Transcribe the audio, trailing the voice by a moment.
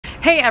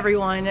Hey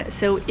everyone,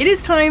 so it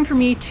is time for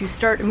me to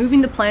start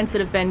moving the plants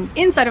that have been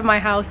inside of my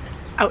house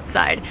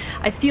outside.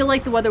 I feel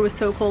like the weather was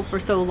so cold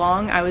for so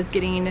long, I was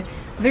getting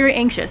very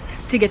anxious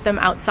to get them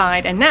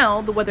outside, and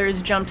now the weather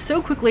has jumped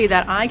so quickly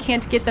that I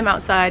can't get them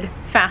outside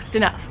fast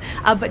enough.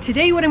 But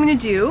today what I'm going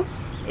to do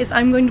is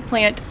I'm going to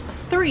plant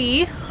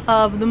 3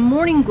 of the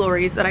morning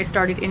glories that I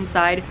started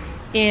inside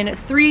in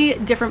 3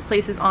 different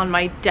places on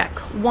my deck.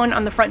 1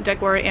 on the front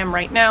deck where I am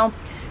right now,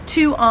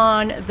 2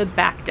 on the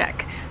back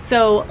deck.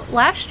 So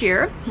last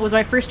year was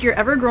my first year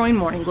ever growing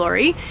morning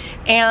glory,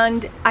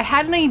 and I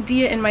had an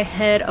idea in my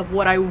head of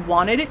what I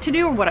wanted it to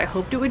do or what I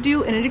hoped it would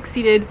do, and it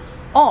exceeded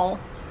all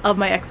of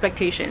my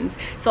expectations.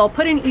 So I'll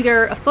put in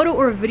either a photo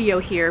or a video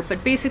here,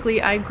 but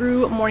basically I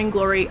grew morning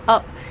glory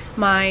up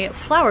my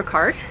flower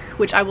cart,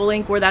 which I will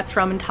link where that's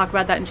from and talk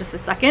about that in just a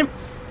second.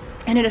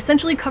 And it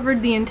essentially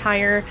covered the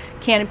entire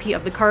canopy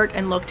of the cart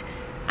and looked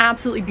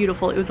absolutely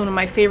beautiful. It was one of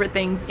my favorite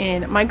things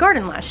in my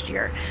garden last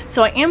year.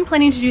 So I am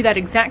planning to do that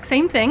exact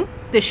same thing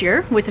this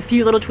year with a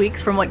few little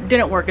tweaks from what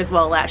didn't work as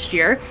well last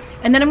year.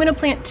 And then I'm going to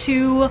plant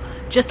 2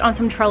 just on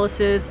some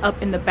trellises up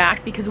in the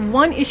back, because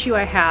one issue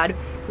I had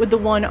with the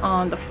one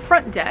on the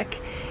front deck,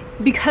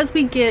 because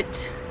we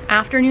get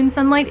afternoon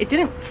sunlight, it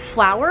didn't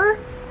flower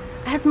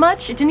as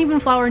much. It didn't even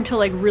flower until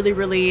like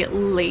really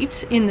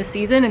late in the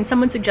season, and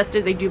someone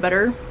suggested they do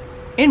better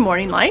in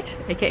morning light,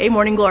 aka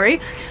morning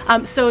glory.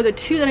 So the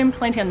 2 that I'm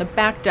planting on the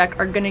back deck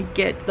are gonna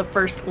get the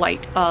first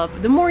light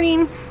of the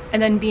morning and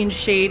then be in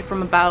shade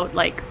from about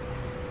like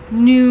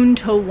noon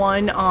to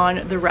 1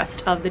 on the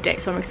rest of the day.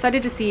 So I'm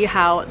excited to see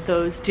how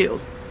those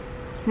do.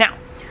 Now,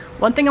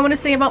 one thing I want to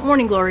say about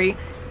morning glory,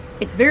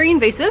 it's very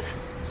invasive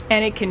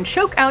and it can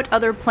choke out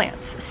other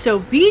plants. So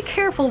be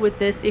careful with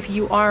this if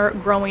you are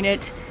growing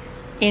it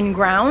in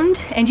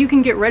ground, and you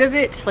can get rid of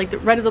it, like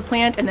rid of the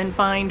plant, and then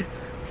find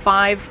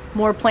 5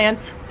 more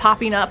plants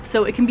popping up,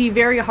 so it can be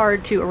very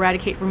hard to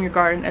eradicate from your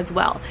garden as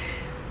well.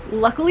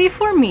 Luckily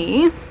for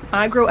me,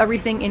 I grow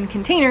everything in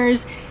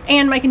containers,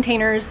 and my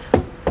containers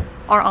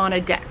are on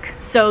a deck,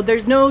 so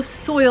there's no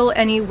soil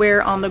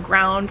anywhere on the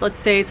ground. Let's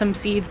say some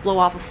seeds blow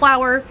off a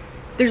flower,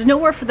 there's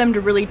nowhere for them to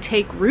really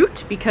take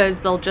root because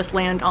they'll just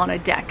land on a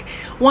deck.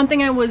 One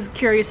thing I was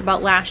curious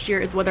about last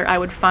year is whether I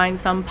would find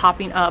some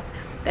popping up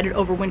that had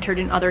overwintered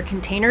in other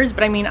containers,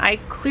 but I mean, I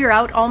clear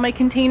out all my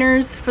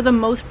containers for the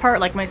most part,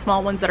 like my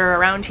small ones that are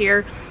around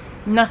here.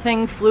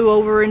 Nothing flew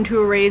over into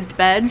a raised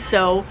bed,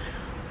 so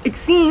it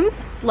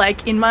seems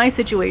like in my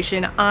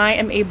situation I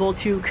am able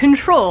to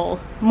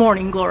control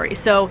morning glory.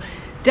 So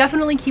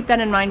definitely keep that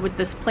in mind with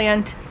this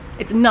plant.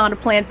 It's not a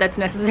plant that's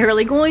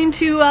necessarily going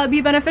to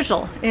be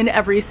beneficial in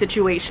every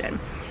situation.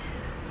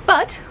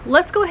 But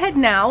let's go ahead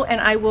now and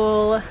I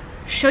will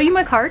show you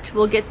my cart.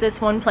 We'll get this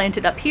one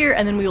planted up here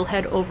and then we will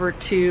head over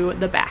to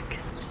the back.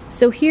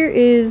 So here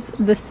is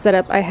the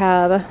setup I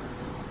have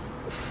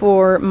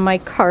for my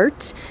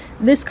cart.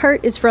 This cart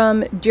is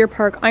from Deer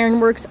Park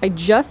Ironworks. I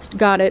just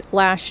got it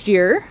last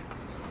year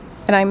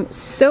and I'm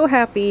so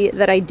happy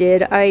that I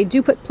did. I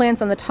do put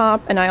plants on the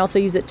top, and I also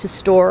use it to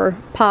store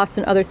pots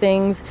and other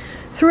things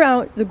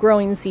throughout the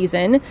growing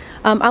season.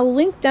 I'll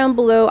link down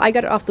below. I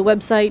got it off the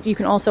website. You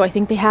can also, I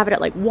think they have it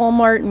at like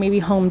Walmart and maybe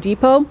Home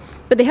Depot,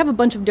 but they have a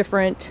bunch of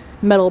different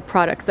metal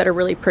products that are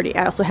really pretty.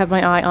 I also have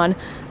my eye on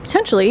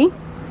potentially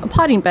a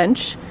potting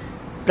bench,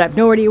 but I have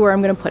no idea where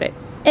I'm going to put it.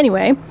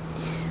 Anyway,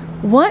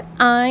 what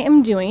I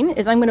am doing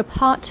is I'm going to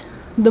pot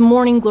the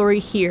morning glory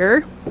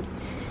here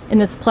in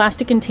this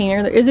plastic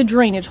container. There is a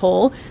drainage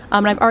hole,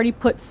 and I've already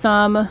put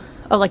some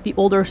of like the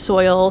older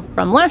soil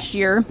from last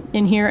year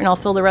in here, and I'll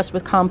fill the rest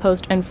with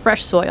compost and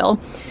fresh soil.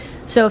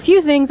 So a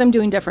few things I'm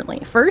doing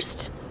differently.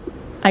 First,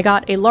 I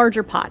got a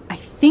larger pot. I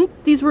think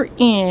these were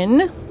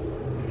in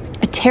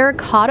a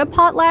terracotta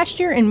pot last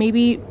year, and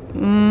maybe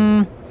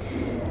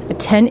a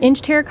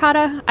 10-inch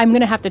terracotta. I'm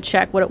gonna have to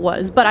check what it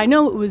was, but I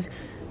know it was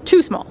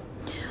too small.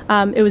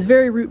 It was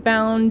very root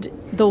bound.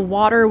 The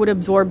water would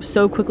absorb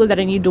so quickly that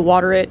I needed to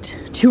water it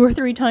 2 or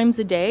 3 times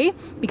a day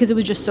because it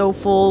was just so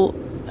full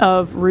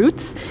of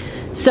roots.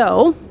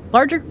 So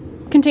larger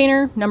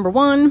container, number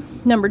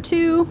 1. Number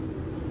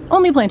 2,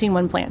 only planting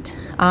 1 plant.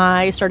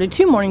 I started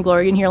 2 morning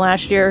glory in here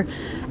last year,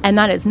 and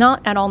that is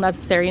not at all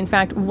necessary. In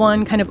fact,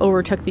 one kind of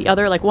overtook the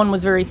other. Like, one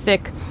was very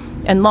thick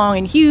and long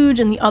and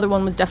huge, and the other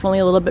one was definitely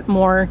a little bit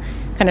more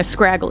kind of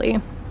scraggly.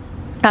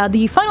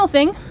 The final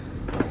thing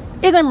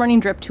is I'm running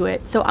drip to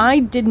it. So I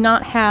did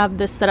not have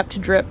this set up to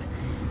drip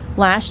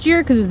last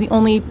year because it was the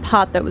only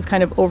pot that was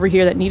kind of over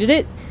here that needed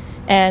it.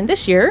 And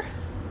this year,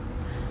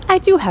 I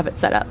do have it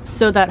set up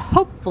so that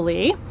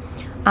hopefully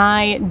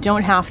I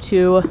don't have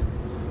to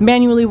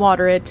manually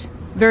water it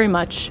very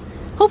much.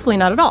 Hopefully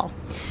not at all.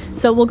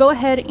 So we'll go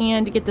ahead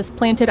and get this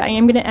planted. I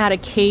am gonna add a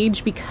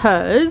cage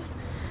because,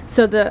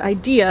 so the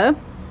idea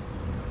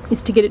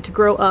is to get it to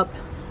grow up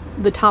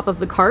the top of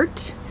the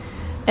cart.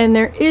 And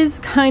there is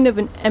kind of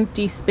an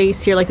empty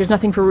space here, like there's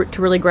nothing for root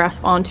to really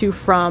grasp onto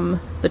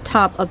from the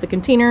top of the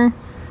container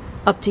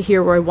up to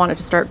here where I want it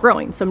to start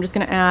growing. So I'm just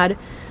going to add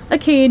a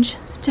cage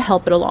to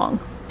help it along.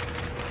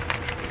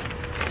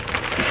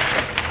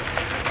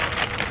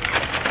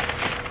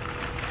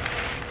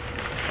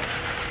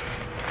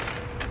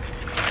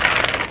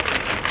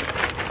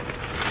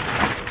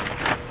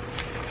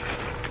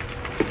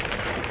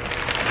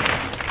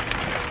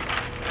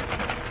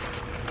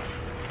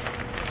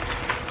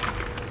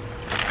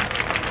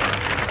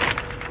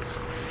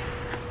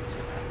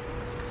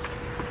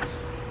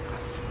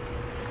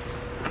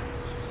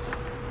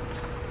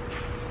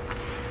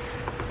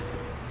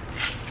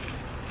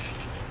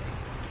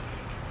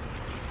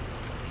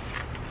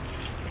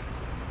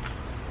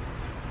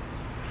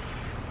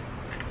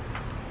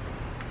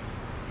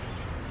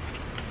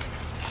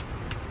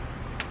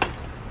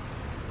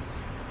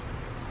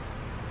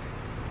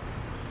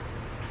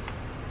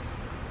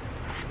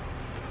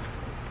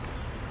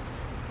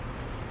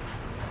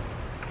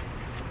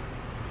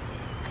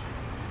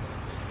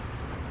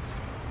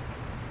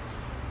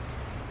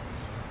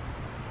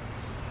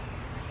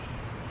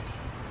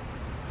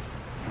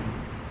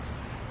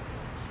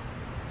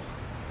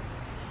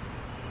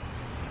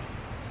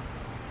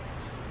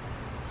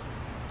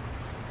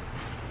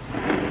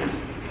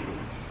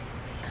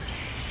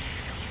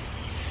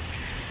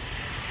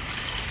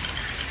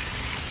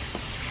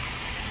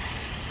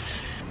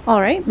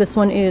 Alright, this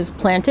one is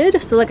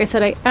planted. So like I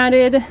said, I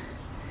added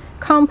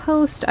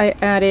compost, I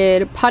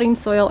added potting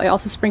soil, I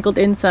also sprinkled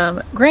in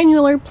some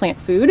granular plant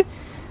food,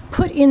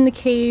 put in the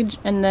cage,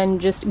 and then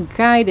just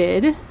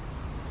guided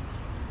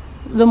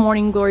the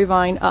morning glory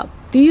vine up.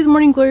 These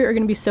morning glory are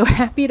going to be so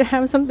happy to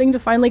have something to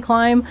finally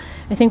climb.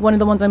 I think one of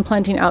the ones I'm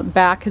planting out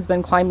back has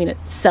been climbing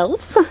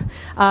itself.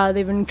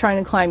 They've been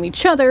trying to climb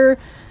each other,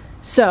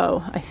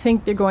 so I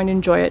think they're going to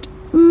enjoy it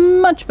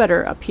much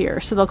better up here.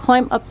 So they'll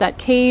climb up that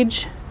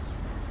cage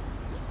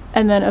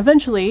and then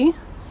eventually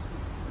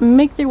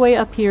make their way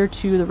up here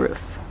to the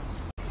roof.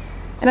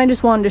 And I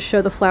just wanted to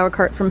show the flower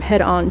cart from head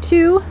on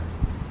too,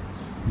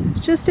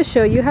 just to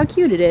show you how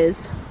cute it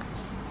is.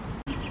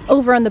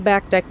 Over on the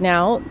back deck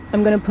now,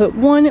 I'm going to put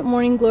one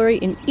morning glory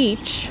in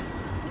each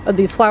of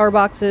these flower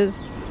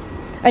boxes.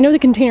 I know the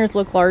containers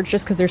look large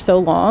just because they're so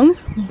long,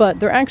 but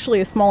they're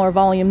actually a smaller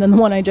volume than the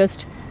one I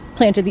just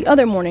planted the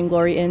other morning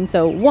glory in,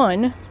 so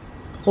one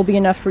will be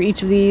enough for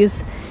each of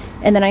these.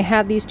 And then I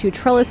have these two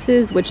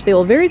trellises, which they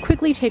will very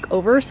quickly take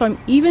over, so I'm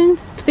even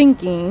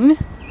thinking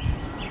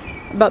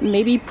about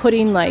maybe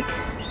putting, like,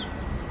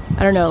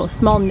 I don't know,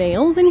 small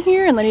nails in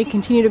here and letting it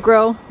continue to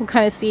grow. We'll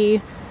kind of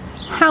see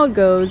how it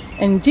goes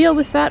and deal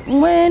with that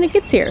when it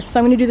gets here.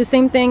 So I'm going to do the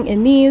same thing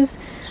in these.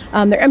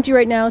 They're empty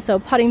right now, so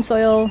potting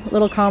soil,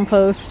 little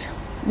compost,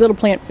 little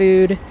plant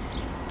food,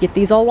 get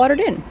these all watered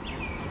in.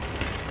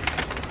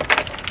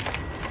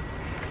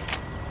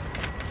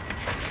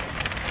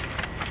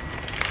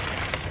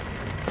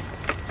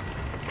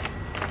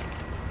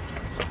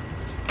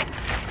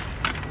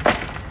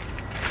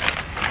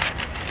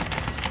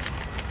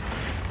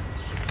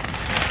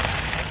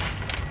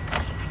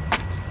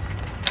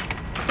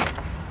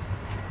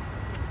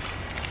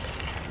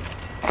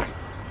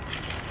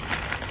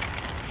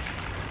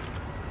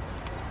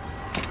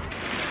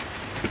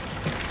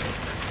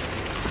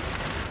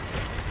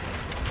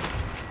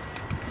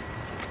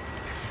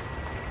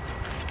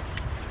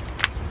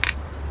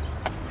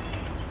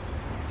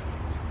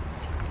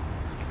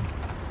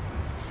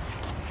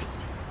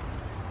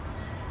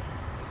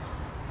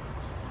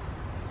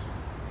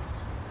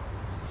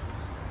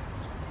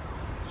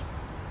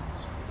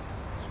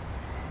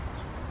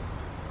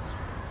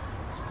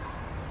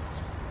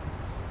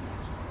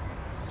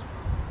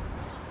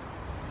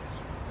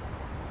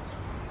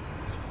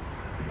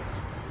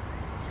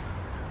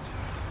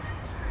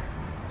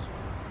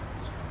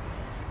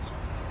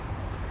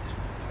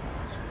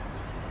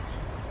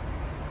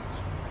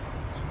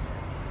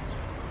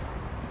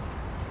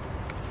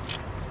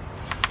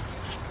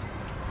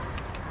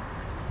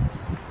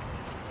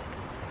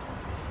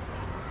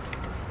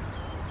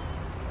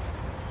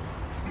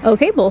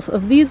 Okay, both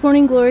of these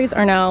morning glories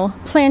are now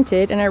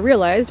planted, and I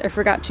realized I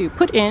forgot to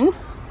put in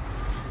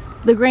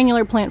the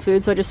granular plant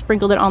food, so I just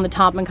sprinkled it on the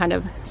top and kind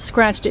of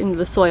scratched it into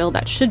the soil.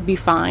 That should be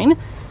fine.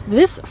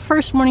 This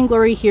first morning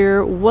glory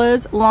here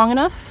was long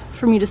enough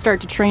for me to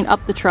start to train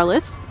up the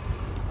trellis.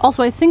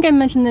 Also, I think I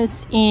mentioned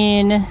this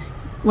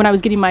when I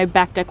was getting my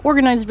back deck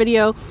organized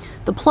video.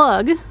 The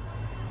plug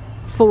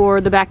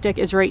for the back deck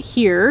is right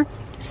here,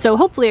 so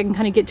hopefully I can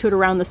kind of get to it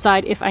around the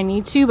side if I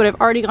need to, but I've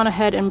already gone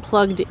ahead and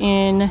plugged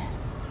in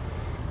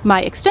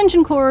my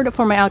extension cord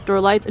for my outdoor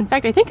lights. In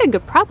fact, I think I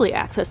could probably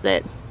access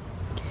it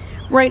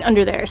right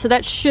under there, so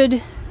that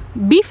should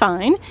be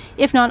fine.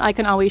 If not, I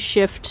can always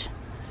shift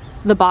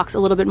the box a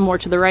little bit more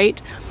to the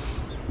right.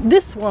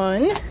 This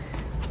one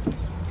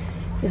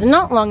is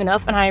not long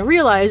enough, and I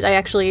realized I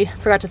actually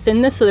forgot to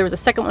thin this, so there was a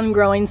second one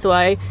growing, so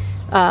I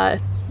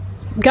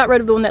got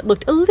rid of the one that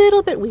looked a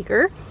little bit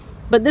weaker.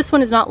 But this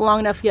one is not long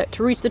enough yet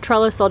to reach the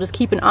trellis, so I'll just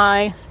keep an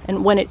eye,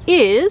 and when it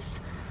is,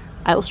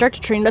 I will start to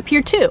train it up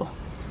here too.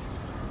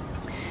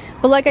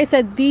 But like I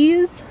said,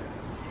 these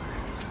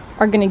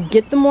are gonna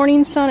get the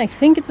morning sun. I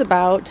think it's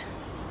about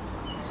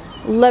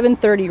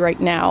 11:30 right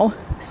now.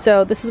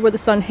 So this is where the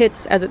sun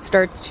hits as it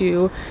starts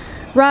to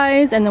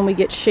rise, and then we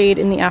get shade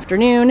in the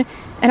afternoon.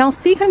 And I'll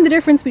see kind of the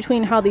difference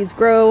between how these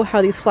grow,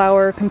 how these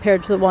flower,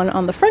 compared to the one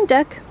on the front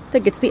deck that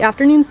gets the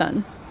afternoon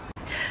sun.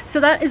 So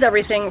that is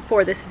everything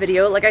for this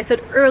video. Like I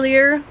said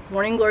earlier,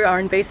 morning glory are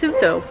invasive,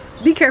 so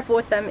be careful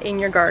with them in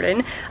your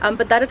garden.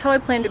 But that is how I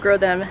plan to grow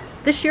them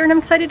this year, and I'm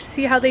excited to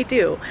see how they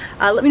do.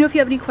 Let me know if you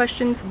have any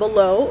questions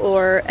below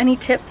or any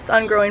tips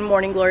on growing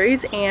morning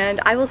glories, and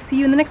I will see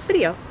you in the next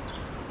video.